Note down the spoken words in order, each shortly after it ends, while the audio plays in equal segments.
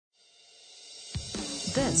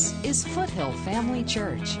This is Foothill Family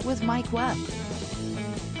Church with Mike Webb.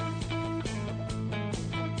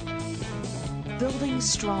 Building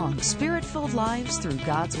strong, spirit-filled lives through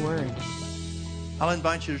God's Word. I'll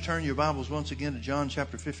invite you to turn your Bibles once again to John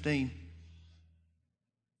chapter 15.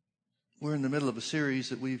 We're in the middle of a series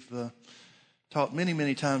that we've taught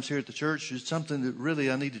many times here at the church. It's something that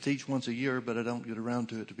really I need to teach once a year, but I don't get around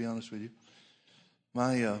to it, to be honest with you.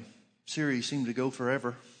 My series seemed to go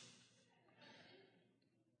forever.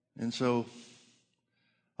 And so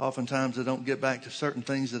oftentimes I don't get back to certain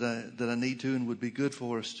things that I need to and would be good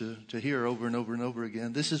for us to hear over and over and over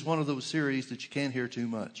again. This is one of those series that you can't hear too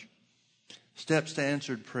much. Steps to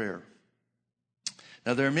answered prayer.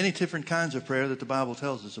 Now, there are many different kinds of prayer that the Bible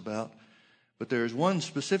tells us about, but there is one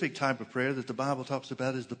specific type of prayer that the Bible talks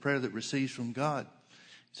about is the prayer that receives from God.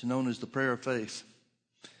 It's known as the prayer of faith.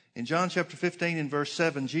 In John chapter 15 and verse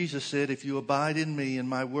 7, Jesus said, "If you abide in me and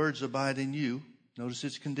my words abide in you," notice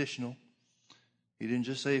it's conditional. He didn't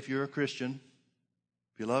just say if you're a Christian,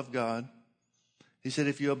 if you love God. He said,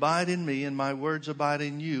 "If you abide in me and my words abide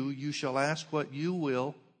in you, you shall ask what you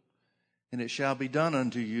will, and it shall be done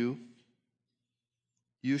unto you.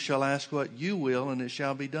 You shall ask what you will, and it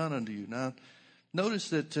shall be done unto you." Now, notice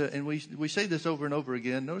that, and we say this over and over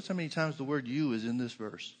again, notice how many times the word "you" is in this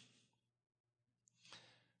verse.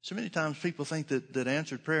 So many times people think that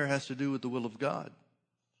answered prayer has to do with the will of God.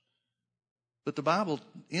 But the Bible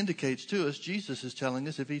indicates to us, Jesus is telling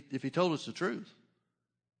us, if he told us the truth,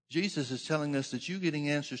 Jesus is telling us that you getting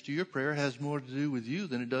answers to your prayer has more to do with you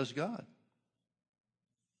than it does God.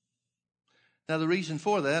 Now, the reason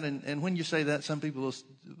for that, and when you say that, some people will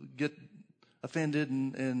get offended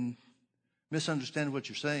and misunderstand what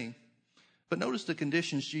you're saying. But notice the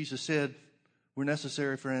conditions Jesus said were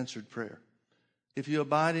necessary for answered prayer. If you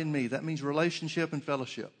abide in me, that means relationship and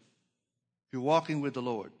fellowship. You're walking with the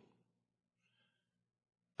Lord.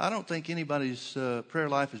 I don't think anybody's prayer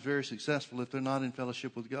life is very successful if they're not in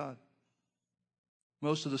fellowship with God.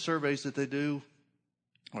 Most of the surveys that they do,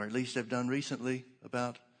 or at least have done recently,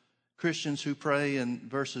 about Christians who pray and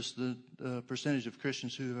versus the percentage of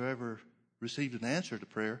Christians who have ever received an answer to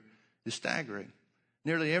prayer is staggering.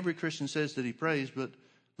 Nearly every Christian says that he prays, but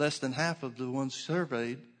less than half of the ones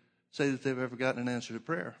surveyed say that they've ever gotten an answer to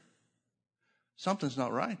prayer. Something's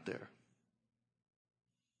not right there.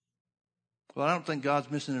 Well, I don't think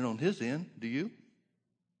God's missing it on his end. Do you?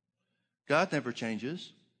 God never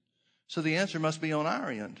changes. So the answer must be on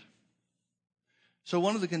our end. So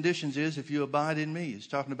one of the conditions is if you abide in me. He's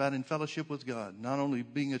talking about in fellowship with God. Not only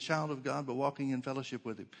being a child of God, but walking in fellowship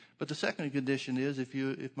with him. But the second condition is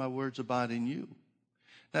if my words abide in you.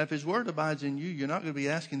 Now, if his word abides in you, you're not going to be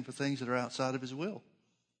asking for things that are outside of his will.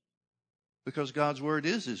 Because God's word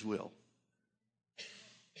is his will.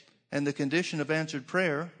 And the condition of answered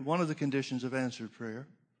prayer, one of the conditions of answered prayer,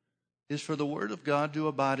 is for the word of God to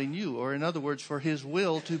abide in you. Or in other words, for his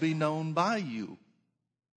will to be known by you.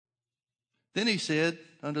 Then he said,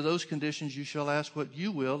 under those conditions you shall ask what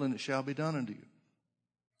you will, and it shall be done unto you.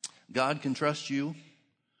 God can trust you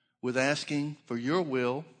with asking for your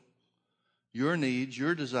will, your needs,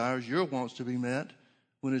 your desires, your wants to be met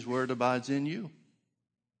when his word abides in you.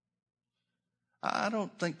 I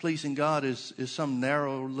don't think pleasing God is some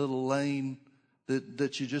narrow little lane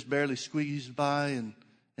that you just barely squeeze by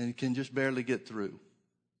and can just barely get through.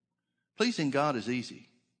 Pleasing God is easy.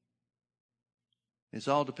 It's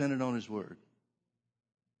all dependent on his word.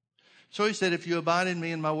 So he said, if you abide in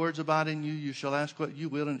me and my words abide in you, you shall ask what you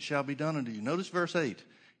will, and it shall be done unto you. Notice verse 8.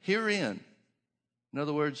 Herein, in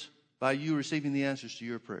other words, by you receiving the answers to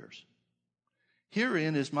your prayers.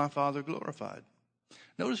 Herein is my Father glorified.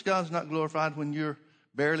 Notice God's not glorified when you're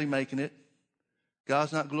barely making it.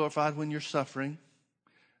 God's not glorified when you're suffering.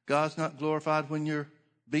 God's not glorified when you're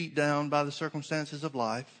beat down by the circumstances of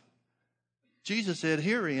life. Jesus said,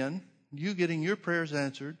 herein, you getting your prayers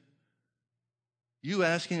answered, you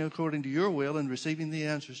asking according to your will and receiving the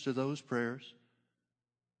answers to those prayers.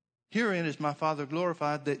 Herein is my Father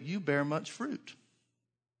glorified, that you bear much fruit.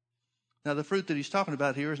 Now, the fruit that he's talking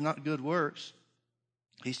about here is not good works.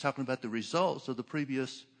 He's talking about the results of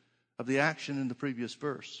the action in the previous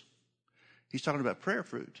verse. He's talking about prayer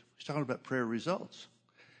fruit. He's talking about prayer results.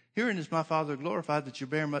 Herein is my Father glorified, that you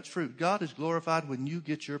bear much fruit. God is glorified when you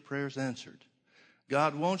get your prayers answered.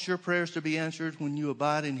 God wants your prayers to be answered when you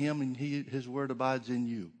abide in him and his word abides in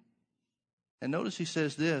you. And notice he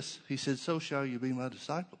says this. He said, so shall you be my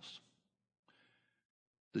disciples.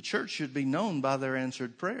 The church should be known by their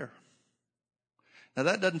answered prayer. Now,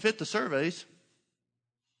 that doesn't fit the surveys.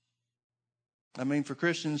 I mean, for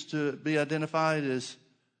Christians to be identified as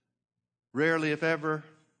rarely, if ever,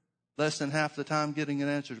 less than half the time getting an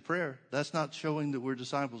answer to prayer, that's not showing that we're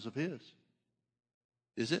disciples of His.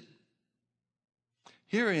 Is it?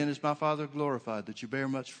 Herein is my Father glorified, that you bear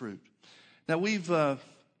much fruit. Now, we've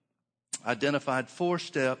identified 4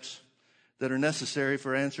 steps that are necessary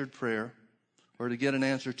for answered prayer, or to get an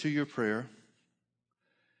answer to your prayer.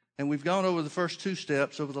 And we've gone over the first 2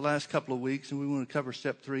 steps over the last couple of weeks, and we want to cover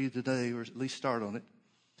step 3 today, or at least start on it.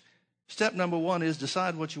 Step number 1 is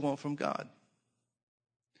decide what you want from God.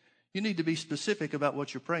 You need to be specific about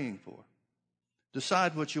what you're praying for.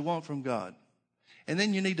 Decide what you want from God. And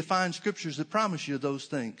then you need to find scriptures that promise you those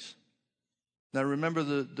things. Now remember,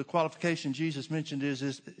 the qualification Jesus mentioned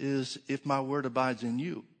is if my word abides in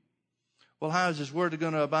you. Well, how is His word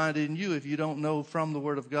going to abide in you if you don't know from the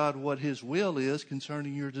word of God what His will is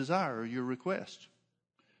concerning your desire or your request?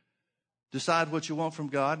 Decide what you want from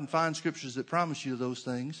God and find scriptures that promise you those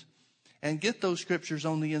things. And get those scriptures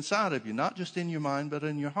on the inside of you, not just in your mind, but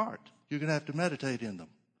in your heart. You're going to have to meditate in them.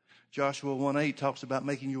 Joshua 1:8 talks about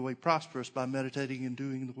making your way prosperous by meditating and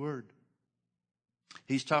doing the word.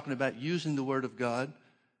 He's talking about using the word of God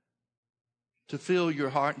to fill your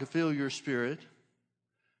heart and to fill your spirit,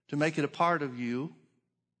 to make it a part of you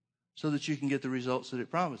so that you can get the results that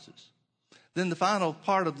it promises. Then the final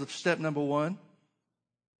part of the step number 1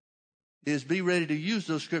 is be ready to use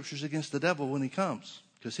those scriptures against the devil when he comes,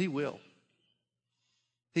 because he will.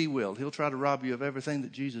 He will. He'll try to rob you of everything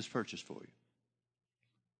that Jesus purchased for you.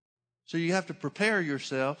 So you have to prepare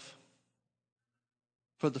yourself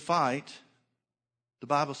for the fight. The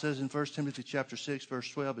Bible says in 1 Timothy chapter 6, verse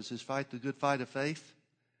 12, it says, fight the good fight of faith,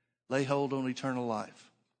 lay hold on eternal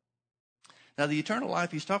life. Now, the eternal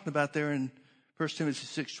life he's talking about there in 1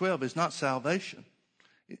 Timothy 6:12 is not salvation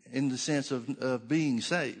in the sense of being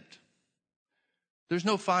saved. There's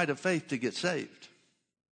no fight of faith to get saved.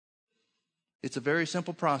 It's a very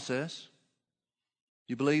simple process.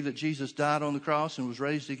 You believe that Jesus died on the cross and was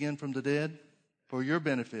raised again from the dead for your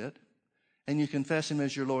benefit, and you confess Him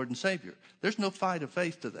as your Lord and Savior. There's no fight of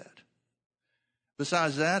faith to that.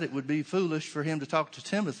 Besides that, it would be foolish for him to talk to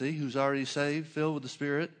Timothy, who's already saved, filled with the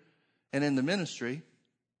Spirit, and in the ministry,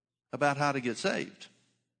 about how to get saved.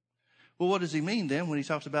 Well, what does he mean then when he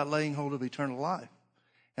talks about laying hold of eternal life?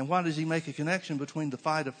 And why does he make a connection between the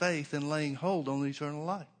fight of faith and laying hold on eternal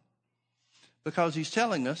life? Because he's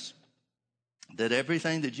telling us that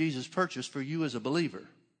everything that Jesus purchased for you as a believer,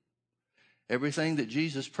 everything that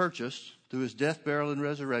Jesus purchased through His death, burial, and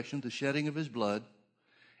resurrection, the shedding of His blood,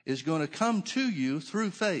 is going to come to you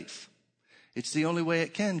through faith. It's the only way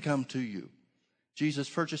it can come to you. Jesus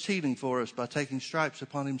purchased healing for us by taking stripes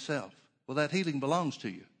upon Himself. Well, that healing belongs to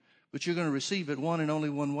you. But you're going to receive it one and only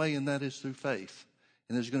one way, and that is through faith.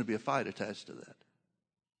 And there's going to be a fight attached to that.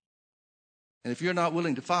 And if you're not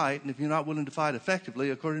willing to fight, and if you're not willing to fight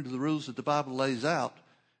effectively according to the rules that the Bible lays out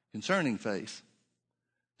concerning faith,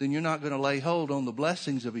 then you're not going to lay hold on the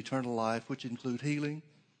blessings of eternal life, which include healing,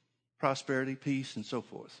 prosperity, peace, and so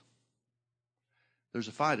forth. There's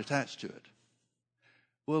a fight attached to it.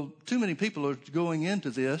 Well, too many people are going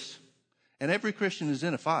into this, and every Christian is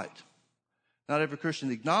in a fight. Not every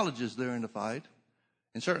Christian acknowledges they're in a fight,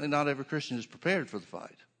 and certainly not every Christian is prepared for the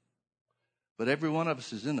fight. But every one of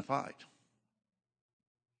us is in a fight.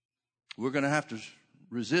 We're going to have to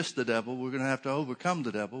resist the devil. We're going to have to overcome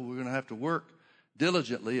the devil. We're going to have to work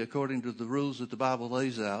diligently according to the rules that the Bible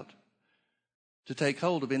lays out to take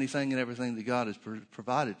hold of anything and everything that God has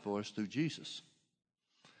provided for us through Jesus.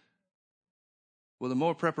 Well, the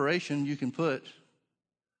more preparation you can put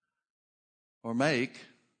or make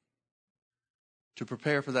to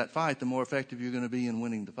prepare for that fight, the more effective you're going to be in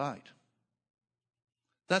winning the fight.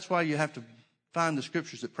 That's why you have to find the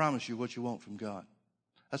scriptures that promise you what you want from God.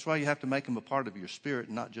 That's why you have to make them a part of your spirit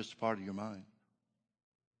and not just a part of your mind.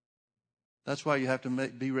 That's why you have to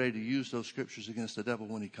be ready to use those scriptures against the devil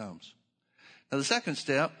when he comes. Now, the second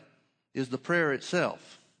step is the prayer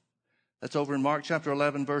itself. That's over in Mark chapter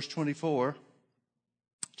 11, verse 24.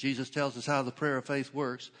 Jesus tells us how the prayer of faith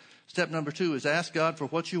works. Step number 2 is ask God for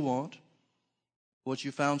what you want, what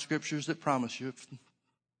you found scriptures that promise you.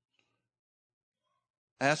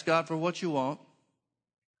 Ask God for what you want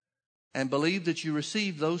and believe that you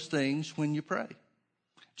receive those things when you pray.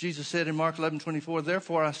 Jesus said in Mark 11:24,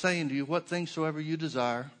 therefore I say unto you, what things soever you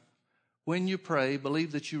desire, when you pray,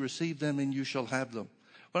 believe that you receive them and you shall have them.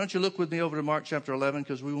 Why don't you look with me over to Mark chapter 11,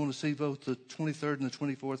 because we want to see both the 23rd and the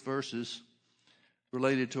 24th verses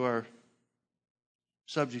related to our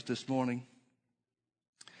subject this morning.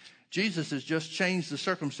 Jesus has just changed the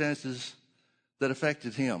circumstances that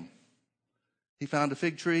affected him. He found a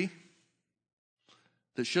fig tree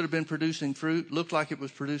that should have been producing fruit, looked like it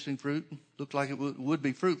was producing fruit, looked like it would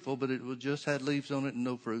be fruitful, but it just had leaves on it and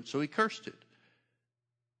no fruit. So he cursed it.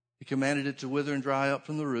 He commanded it to wither and dry up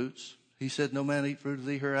from the roots. He said, no man eat fruit of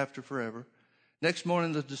thee hereafter forever. Next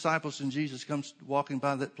morning, the disciples and Jesus comes walking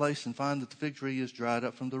by that place and find that the fig tree is dried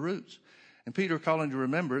up from the roots. And Peter, calling to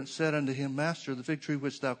remembrance, said unto him, Master, the fig tree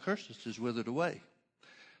which thou cursest is withered away.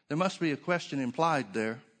 There must be a question implied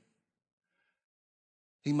there.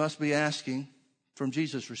 He must be asking, from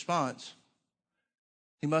Jesus' response,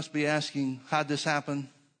 he must be asking, how'd this happen?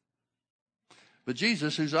 But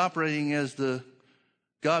Jesus, who's operating as the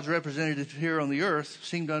God's representative here on the earth,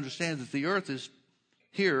 seemed to understand that the earth is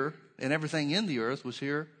here and everything in the earth was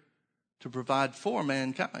here to provide for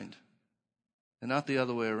mankind and not the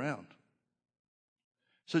other way around.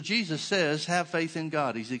 So Jesus says, have faith in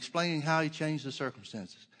God. He's explaining how he changed the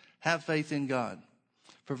circumstances. Have faith in God.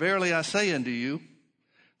 For verily I say unto you,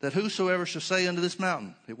 that whosoever shall say unto this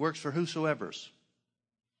mountain, it works for whosoever's.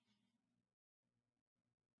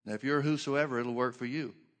 Now, if you're a whosoever, it'll work for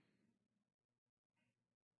you.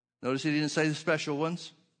 Notice he didn't say the special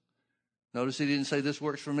ones. Notice he didn't say this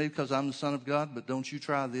works for me because I'm the Son of God, but don't you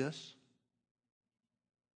try this.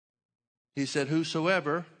 He said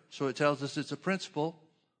whosoever, so it tells us it's a principle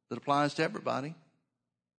that applies to everybody.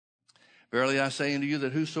 Verily I say unto you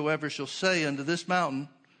that whosoever shall say unto this mountain,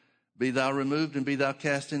 be thou removed and be thou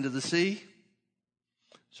cast into the sea.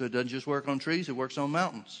 So it doesn't just work on trees, it works on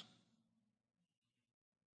mountains.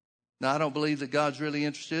 Now, I don't believe that God's really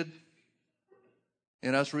interested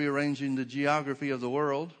in us rearranging the geography of the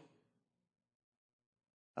world.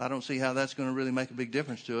 I don't see how that's going to really make a big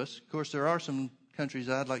difference to us. Of course, there are some countries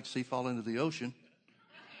I'd like to see fall into the ocean.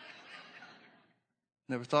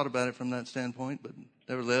 Never thought about it from that standpoint, but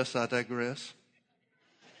nevertheless, I digress.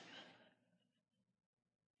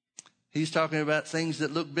 He's talking about things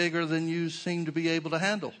that look bigger than you seem to be able to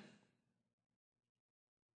handle.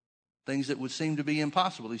 Things that would seem to be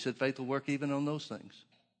impossible. He said faith will work even on those things.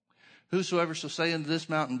 Whosoever shall say unto this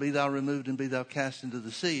mountain, be thou removed and be thou cast into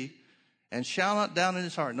the sea, and shall not doubt in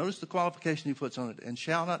his heart. Notice the qualification he puts on it. And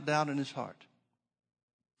shall not doubt in his heart.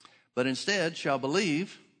 But instead shall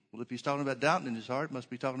believe. Well, if he's talking about doubting in his heart, must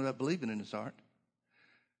be talking about believing in his heart.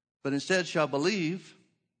 But instead shall believe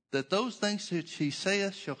that those things which he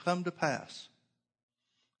saith shall come to pass.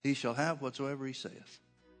 He shall have whatsoever he saith.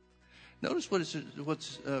 Notice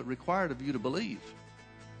what's required of you to believe.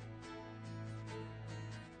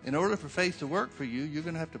 In order for faith to work for you, you're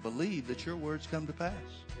going to have to believe that your words come to pass.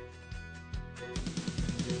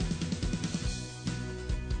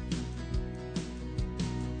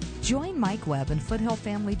 Join Mike Webb and Foothill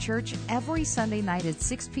Family Church every Sunday night at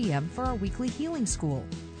 6 p.m. for our weekly Healing School.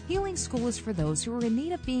 Healing School is for those who are in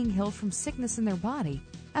need of being healed from sickness in their body,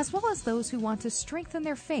 as well as those who want to strengthen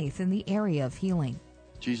their faith in the area of healing.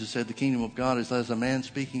 Jesus said the kingdom of God is as a man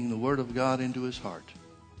speaking the word of God into his heart.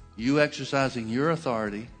 You exercising your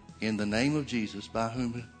authority in the name of Jesus, by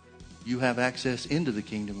whom you have access into the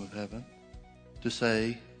kingdom of heaven, to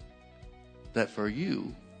say that for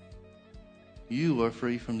you are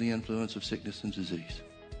free from the influence of sickness and disease.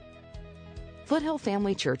 Foothill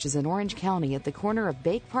Family Church is in Orange County at the corner of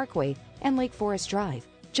Bake Parkway and Lake Forest Drive,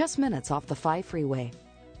 just minutes off the 5 freeway.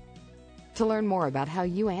 To learn more about how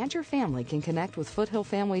you and your family can connect with Foothill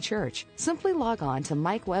Family Church, simply log on to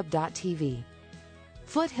mikewebb.tv.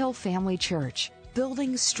 Foothill Family Church,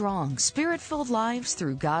 building strong, spirit-filled lives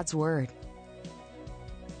through God's Word.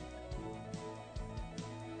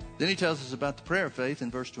 Then he tells us about the prayer of faith in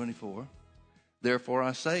verse 24. Therefore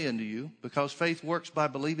I say unto you, because faith works by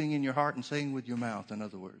believing in your heart and saying with your mouth, in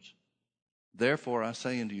other words. Therefore I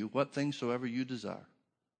say unto you, what things soever you desire.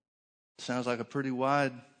 Sounds like a pretty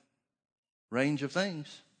wide range of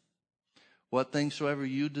things. What things soever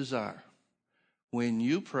you desire. When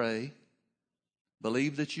you pray,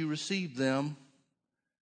 believe that you receive them,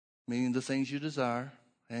 meaning the things you desire,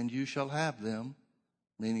 and you shall have them,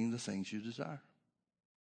 meaning the things you desire.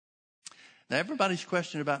 Now, everybody's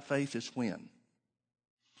question about faith is when.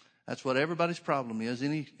 That's what everybody's problem is.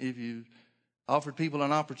 If you offered people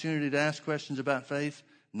an opportunity to ask questions about faith,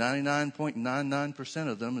 99.99%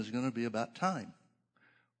 of them is going to be about time.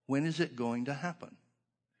 When is it going to happen?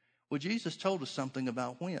 Well, Jesus told us something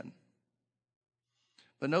about when.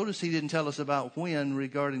 But notice he didn't tell us about when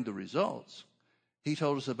regarding the results. He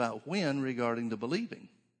told us about when regarding the believing.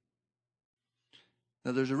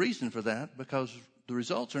 Now, there's a reason for that, because the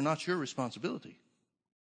results are not your responsibility.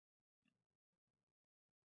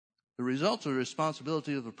 The results are the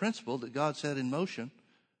responsibility of a principle that God set in motion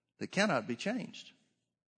that cannot be changed.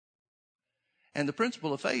 And the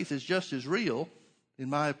principle of faith is just as real, in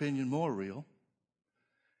my opinion, more real,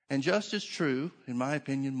 and just as true, in my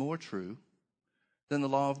opinion, more true than the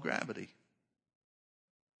law of gravity.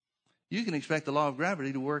 You can expect the law of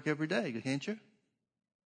gravity to work every day, can't you?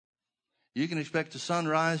 You can expect the sun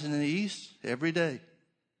rising in the east every day,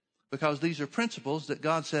 because these are principles that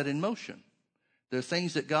God set in motion. They're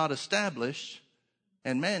things that God established,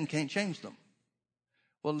 and man can't change them.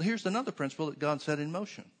 Well, here's another principle that God set in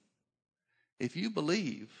motion. If you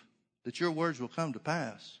believe that your words will come to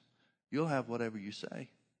pass, you'll have whatever you say.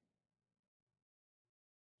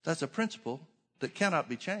 That's a principle that cannot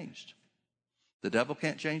be changed. The devil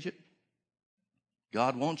can't change it.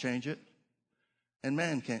 God won't change it. And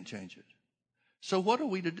man can't change it. So what are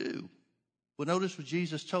we to do? Well, notice what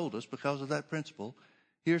Jesus told us because of that principle.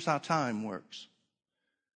 Here's how time works.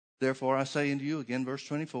 Therefore, I say unto you, again, verse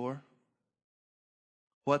 24,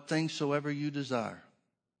 what things soever you desire,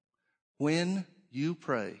 when you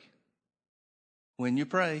pray,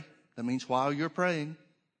 that means while you're praying,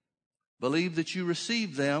 believe that you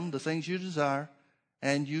receive them, the things you desire,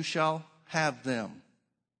 and you shall have them.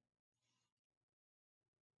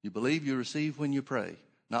 You believe you receive when you pray,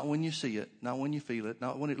 not when you see it, not when you feel it,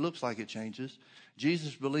 not when it looks like it changes.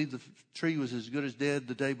 Jesus believed the tree was as good as dead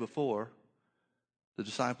the day before the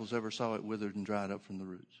disciples ever saw it withered and dried up from the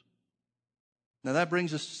roots. Now that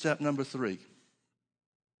brings us to step number 3.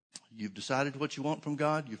 You've decided what you want from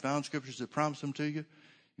God. You found scriptures that promise them to you.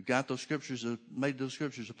 You've got those scriptures, made those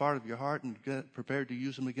scriptures a part of your heart and get prepared to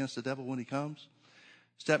use them against the devil when he comes.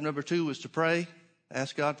 Step number 2 is to pray.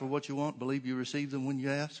 Ask God for what you want. Believe you receive them when you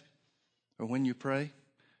ask or when you pray.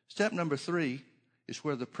 Step number 3 is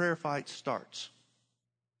where the prayer fight starts.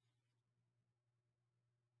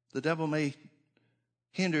 The devil may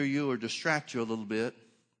hinder you or distract you a little bit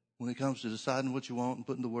when it comes to deciding what you want and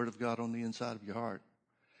putting the Word of God on the inside of your heart.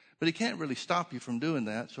 But he can't really stop you from doing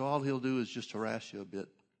that, so all he'll do is just harass you a bit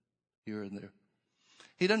here and there.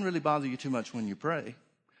 He doesn't really bother you too much when you pray,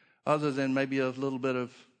 other than maybe a little bit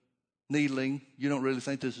of needling. You don't really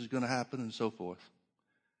think this is going to happen and so forth.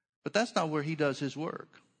 But that's not where he does his work.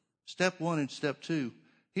 Step 1 and step 2,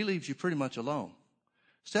 he leaves you pretty much alone.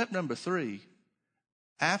 Step number 3,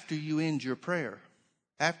 after you end your prayer,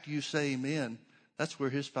 after you say amen, that's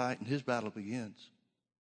where his fight and his battle begins.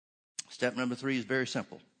 Step number 3 is very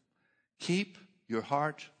simple. Keep your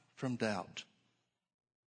heart from doubt.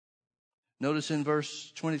 Notice in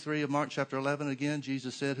verse 23 of Mark chapter 11 again,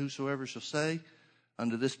 Jesus said, whosoever shall say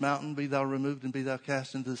unto this mountain, be thou removed and be thou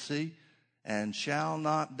cast into the sea, and shall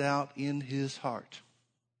not doubt in his heart.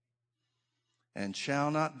 And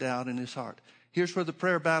shall not doubt in his heart. Here's where the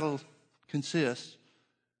prayer battle consists.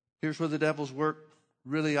 Here's where the devil's work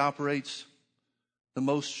really operates the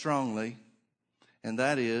most strongly. And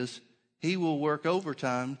that is, he will work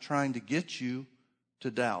overtime trying to get you to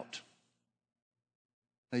doubt.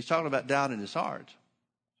 Now, he's talking about doubt in his heart.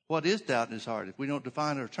 What is doubt in his heart? If we don't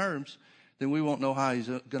define our terms, then we won't know how he's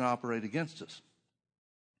going to operate against us.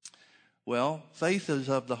 Well, faith is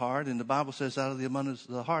of the heart, and the Bible says out of the abundance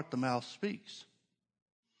of the heart, the mouth speaks.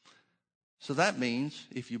 So that means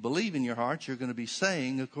if you believe in your heart, you're going to be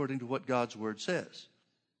saying according to what God's Word says.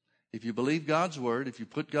 If you believe God's Word, if you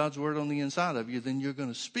put God's Word on the inside of you, then you're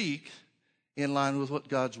going to speak in line with what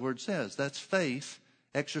God's Word says. That's faith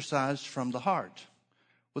exercised from the heart.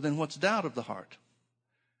 Well, then what's doubt of the heart?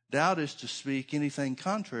 Doubt is to speak anything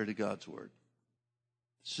contrary to God's Word.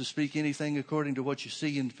 It's to speak anything according to what you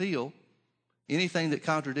see and feel, anything that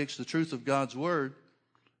contradicts the truth of God's Word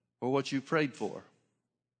or what you prayed for.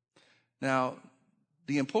 Now,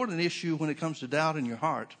 the important issue when it comes to doubt in your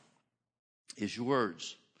heart is your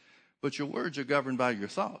words. But your words are governed by your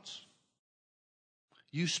thoughts.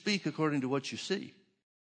 You speak according to what you see.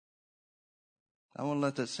 I want to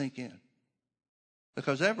let that sink in.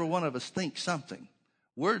 Because every one of us thinks something.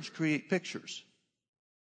 Words create pictures.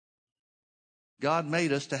 God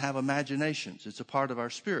made us to have imaginations. It's a part of our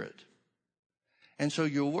spirit. And so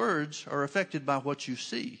your words are affected by what you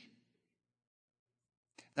see.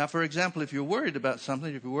 Now, for example, if you're worried about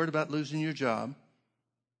something, if you're worried about losing your job,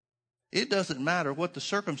 it doesn't matter what the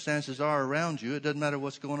circumstances are around you. It doesn't matter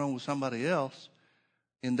what's going on with somebody else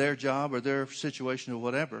in their job or their situation or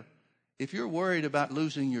whatever. If you're worried about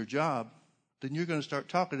losing your job, then you're going to start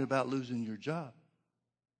talking about losing your job.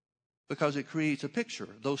 Because it creates a picture.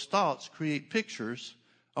 Those thoughts create pictures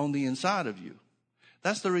on the inside of you.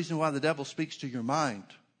 That's the reason why the devil speaks to your mind.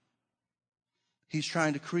 He's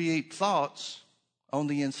trying to create thoughts on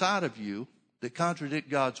the inside of you that contradict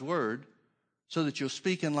God's Word so that you'll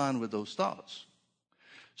speak in line with those thoughts.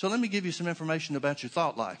 So let me give you some information about your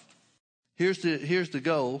thought life. Here's the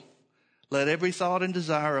goal. Let every thought and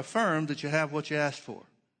desire affirm that you have what you asked for.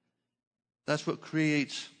 That's what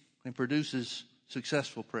creates and produces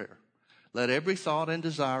successful prayer. Let every thought and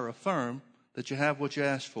desire affirm that you have what you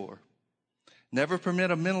ask for. Never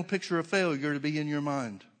permit a mental picture of failure to be in your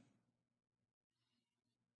mind.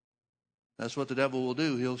 That's what the devil will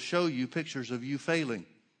do. He'll show you pictures of you failing.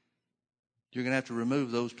 You're going to have to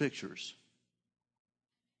remove those pictures.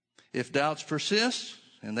 If doubts persist,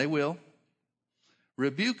 and they will,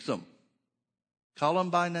 rebuke them. Call them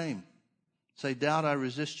by name. Say, doubt, I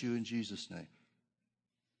resist you in Jesus' name.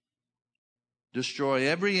 Destroy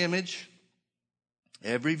every image,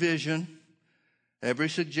 every vision, every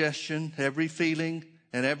suggestion, every feeling,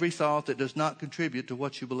 and every thought that does not contribute to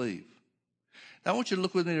what you believe. Now I want you to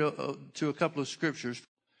look with me to a couple of scriptures.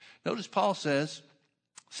 Notice Paul says,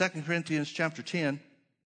 2 Corinthians chapter 10.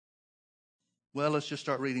 Well, let's just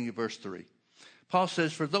start reading at verse 3. Paul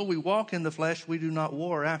says, for though we walk in the flesh, we do not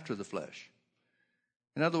war after the flesh.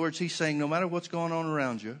 In other words, he's saying no matter what's going on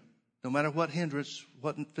around you, no matter what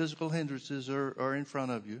physical hindrances are in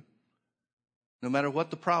front of you, no matter what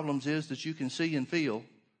the problems is that you can see and feel,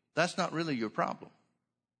 that's not really your problem.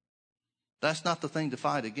 That's not the thing to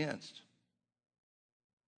fight against.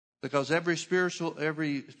 Because every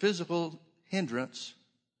physical hindrance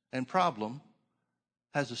and problem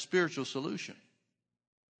has a spiritual solution.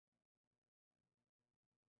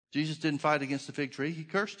 Jesus didn't fight against the fig tree, he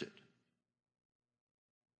cursed it.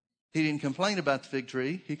 He didn't complain about the fig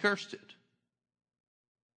tree, he cursed it.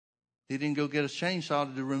 He didn't go get a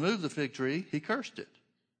chainsaw to remove the fig tree, he cursed it.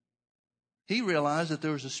 He realized that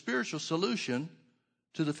there was a spiritual solution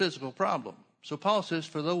to the physical problem. So Paul says,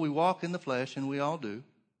 for though we walk in the flesh, and we all do,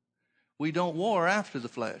 we don't war after the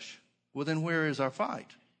flesh. Well, then where is our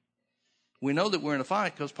fight? We know that we're in a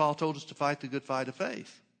fight because Paul told us to fight the good fight of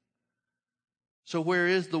faith. So where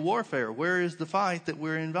is the warfare? Where is the fight that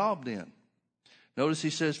we're involved in? Notice he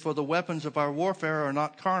says, for the weapons of our warfare are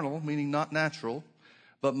not carnal, meaning not natural,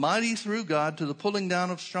 but mighty through God to the pulling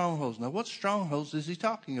down of strongholds. Now, what strongholds is he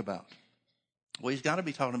talking about? Well, he's got to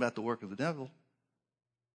be talking about the work of the devil.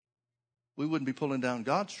 We wouldn't be pulling down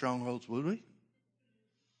God's strongholds, would we?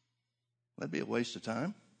 That'd be a waste of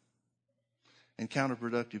time and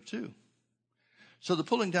counterproductive too. So the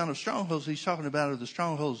pulling down of strongholds he's talking about are the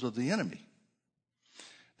strongholds of the enemy.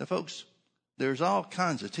 Now, folks, there's all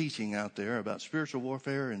kinds of teaching out there about spiritual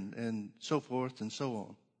warfare and so forth and so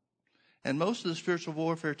on. And most of the spiritual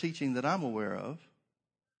warfare teaching that I'm aware of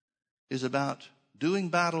is about doing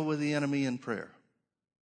battle with the enemy in prayer.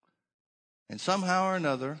 And somehow or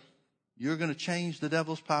another, you're going to change the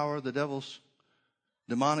devil's power, the devil's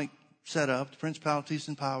demonic setup, the principalities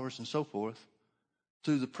and powers and so forth,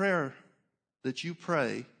 through the prayer that you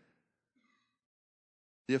pray,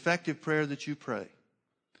 the effective prayer that you pray.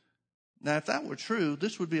 Now, if that were true,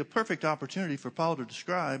 this would be a perfect opportunity for Paul to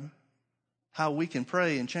describe how we can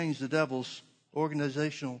pray and change the devil's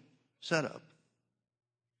organizational setup.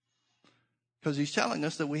 Because he's telling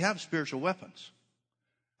us that we have spiritual weapons.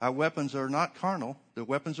 Our weapons are not carnal. They're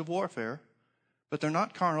weapons of warfare. But they're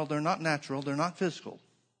not carnal. They're not natural. They're not physical.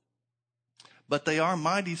 But they are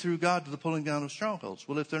mighty through God to the pulling down of strongholds.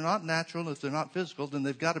 Well, if they're not natural, if they're not physical, then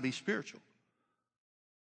they've got to be spiritual.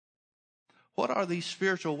 What are these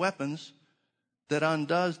spiritual weapons that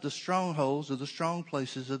undoes the strongholds or the strong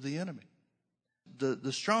places of the enemy?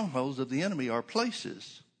 The strongholds of the enemy are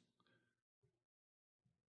places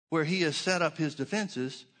where he has set up his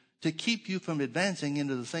defenses to keep you from advancing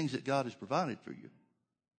into the things that God has provided for you.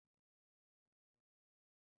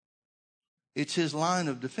 It's his line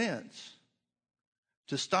of defense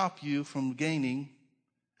to stop you from gaining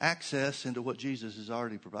access into what Jesus has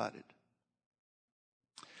already provided.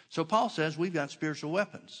 So Paul says we've got spiritual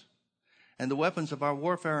weapons. And the weapons of our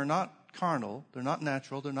warfare are not carnal, they're not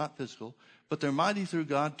natural, they're not physical, but they're mighty through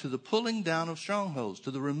God to the pulling down of strongholds,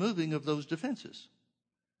 to the removing of those defenses.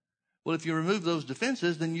 Well, if you remove those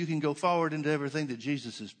defenses, then you can go forward into everything that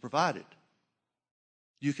Jesus has provided.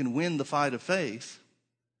 You can win the fight of faith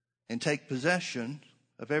and take possession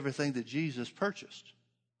of everything that Jesus purchased.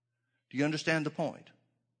 Do you understand the point?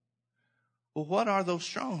 Well, what are those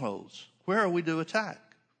strongholds? Where are we to attack?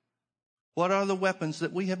 What are the weapons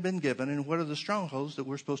that we have been given, and what are the strongholds that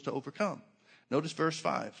we're supposed to overcome? Notice verse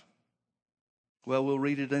 5. Well, we'll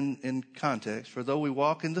read it in context. For though we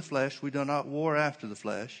walk in the flesh, we do not war after the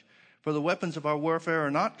flesh. For the weapons of our warfare are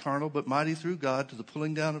not carnal, but mighty through God to the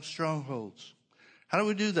pulling down of strongholds. How do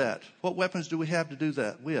we do that? What weapons do we have to do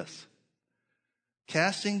that with?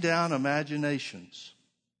 Casting down imaginations.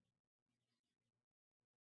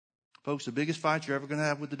 Folks, the biggest fight you're ever going to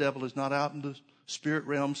have with the devil is not out in the spirit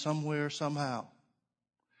realm somewhere, somehow.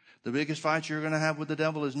 The biggest fight you're going to have with the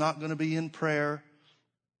devil is not going to be in prayer,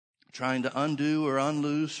 trying to undo or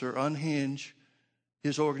unloose or unhinge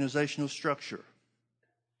his organizational structure.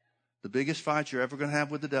 The biggest fight you're ever going to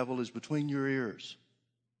have with the devil is between your ears.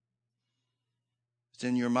 It's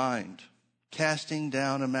in your mind. Casting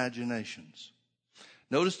down imaginations.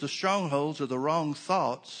 Notice the strongholds are the wrong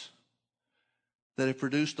thoughts that have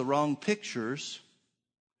produced the wrong pictures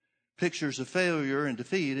of failure and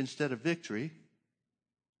defeat instead of victory.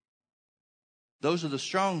 Those are the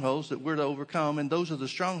strongholds that we're to overcome, and those are the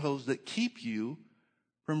strongholds that keep you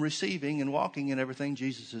from receiving and walking in everything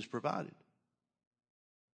Jesus has provided.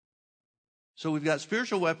 So we've got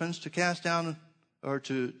spiritual weapons to cast down or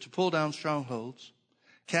to pull down strongholds,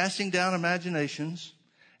 casting down imaginations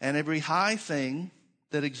and every high thing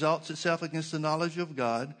that exalts itself against the knowledge of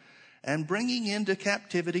God, and bringing into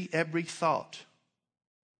captivity every thought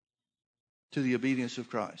to the obedience of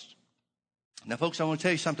Christ. Now, folks, I want to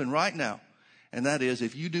tell you something right now, and that is,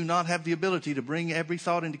 if you do not have the ability to bring every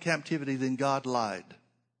thought into captivity, then God lied.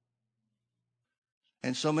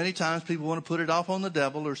 And so many times people want to put it off on the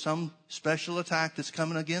devil or some special attack that's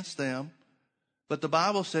coming against them. But the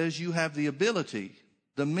Bible says you have the ability,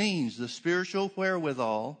 the means, the spiritual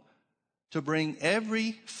wherewithal to bring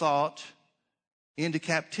every thought into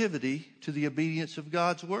captivity to the obedience of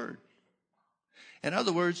God's word. In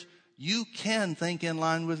other words, you can think in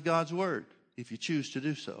line with God's word if you choose to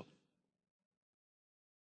do so.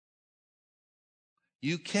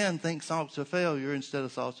 You can think thoughts of failure instead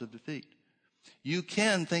of thoughts of defeat. You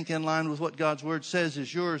can think in line with what God's word says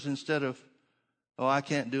is yours instead of, oh, I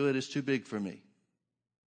can't do it, it's too big for me.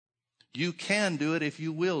 You can do it if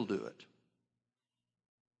you will do it.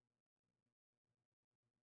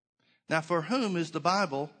 Now, for whom is the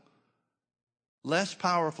Bible less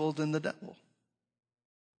powerful than the devil?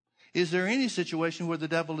 Is there any situation where the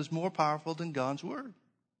devil is more powerful than God's word?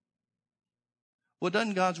 Well,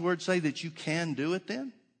 doesn't God's word say that you can do it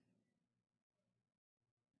then?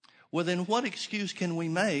 Well, then what excuse can we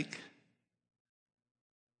make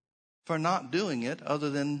for not doing it other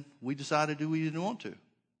than we decided we didn't want to?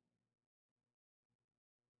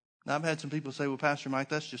 Now, I've had some people say, well, Pastor Mike,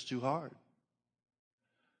 that's just too hard.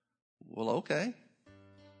 Well, okay.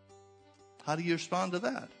 How do you respond to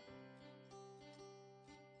that?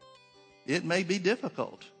 It may be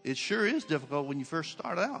difficult. It sure is difficult when you first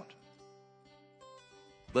start out.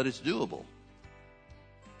 But it's doable.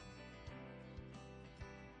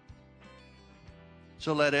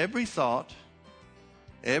 So let every thought,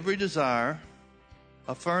 every desire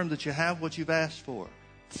affirm that you have what you've asked for.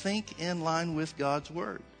 Think in line with God's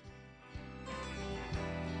word.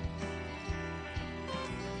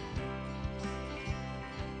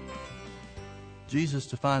 Jesus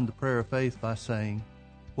defined the prayer of faith by saying,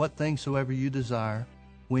 "What things soever you desire,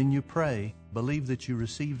 when you pray, believe that you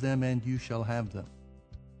receive them and you shall have them."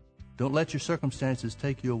 Don't let your circumstances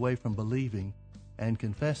take you away from believing and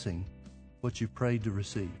confessing what you've prayed to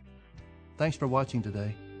receive. Thanks for watching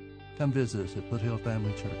today. Come visit us at Foothill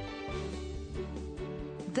Family Church.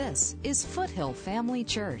 This is Foothill Family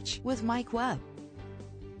Church with Mike Webb.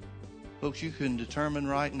 Folks, you can determine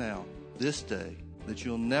right now, this day, that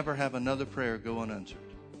you'll never have another prayer go unanswered.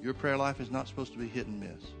 Your prayer life is not supposed to be hit and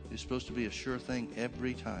miss. It's supposed to be a sure thing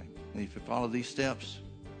every time. And if you follow these steps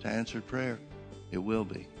to answered prayer, it will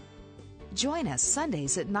be. Join us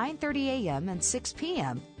Sundays at 9:30 a.m. and 6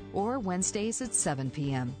 p.m. or Wednesdays at 7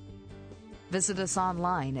 p.m. Visit us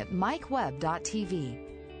online at mikewebb.tv.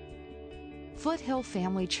 Foothill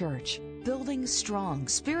Family Church, building strong,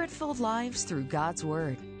 spirit-filled lives through God's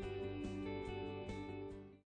Word.